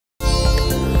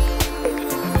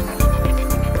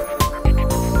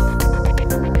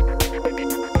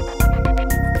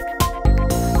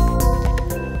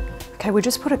Okay, we'll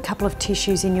just put a couple of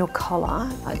tissues in your collar.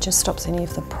 It just stops any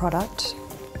of the product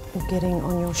getting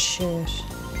on your shirt.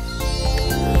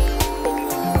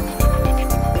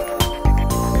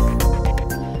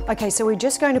 Okay, so we're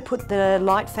just going to put the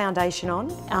light foundation on,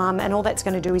 and all that's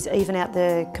going to do is even out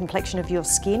the complexion of your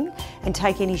skin and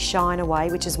take any shine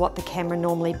away, which is what the camera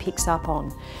normally picks up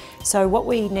on. So what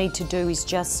we need to do is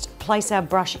just place our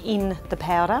brush in the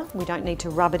powder. We don't need to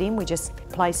rub it in, we just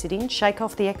place it in, shake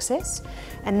off the excess,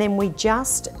 and then we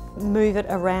just move it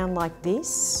around like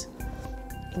this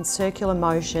in circular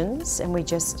motions, and we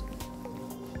just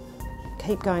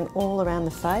keep going all around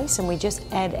the face, and we just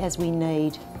add as we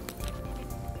need.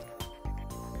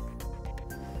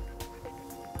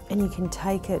 And you can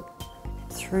take it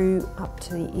through up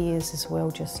to the ears as well,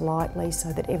 just lightly,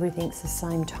 so that everything's the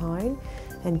same tone.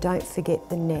 And don't forget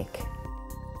the neck.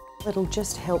 It'll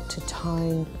just help to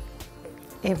tone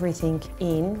everything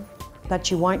in, but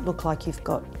you won't look like you've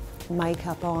got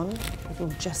makeup on. It'll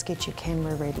just get your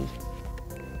camera ready.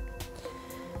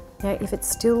 Now, if it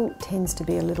still tends to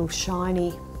be a little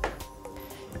shiny,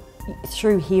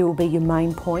 through here will be your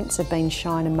main points of being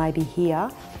shine, and maybe here.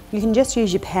 You can just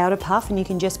use your powder puff and you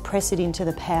can just press it into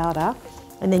the powder,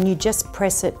 and then you just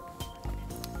press it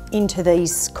into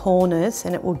these corners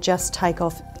and it will just take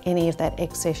off any of that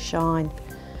excess shine.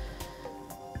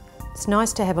 It's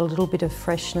nice to have a little bit of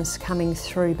freshness coming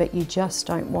through, but you just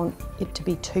don't want it to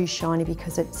be too shiny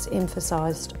because it's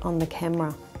emphasised on the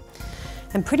camera.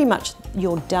 And pretty much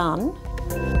you're done.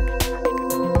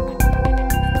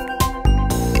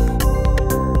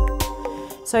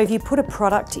 So if you put a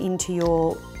product into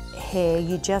your hair,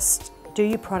 you just do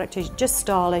your product, just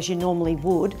style as you normally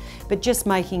would, but just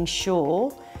making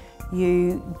sure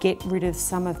you get rid of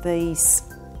some of these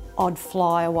odd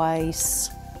flyaways,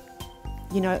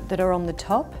 you know, that are on the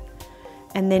top,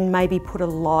 and then maybe put a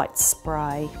light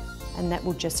spray, and that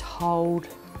will just hold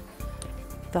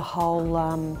the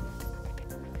whole,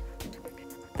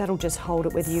 that'll just hold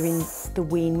it whether you're in the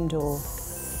wind, or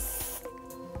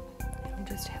it'll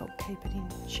just help keep it in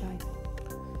shape.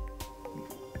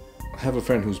 I have a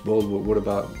friend who's bald. What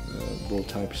about bald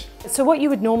types? So what you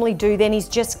would normally do then is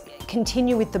just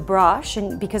continue with the brush,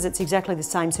 and because it's exactly the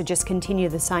same, so just continue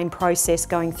the same process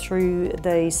going through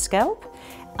the scalp.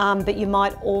 But you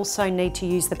might also need to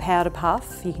use the powder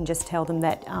puff. You can just tell them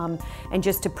that, and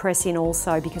just to press in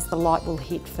also, because the light will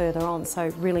hit further on. So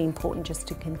really important just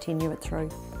to continue it through.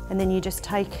 And then you just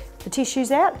take the tissues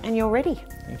out and you're ready.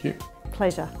 Thank you.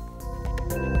 Pleasure.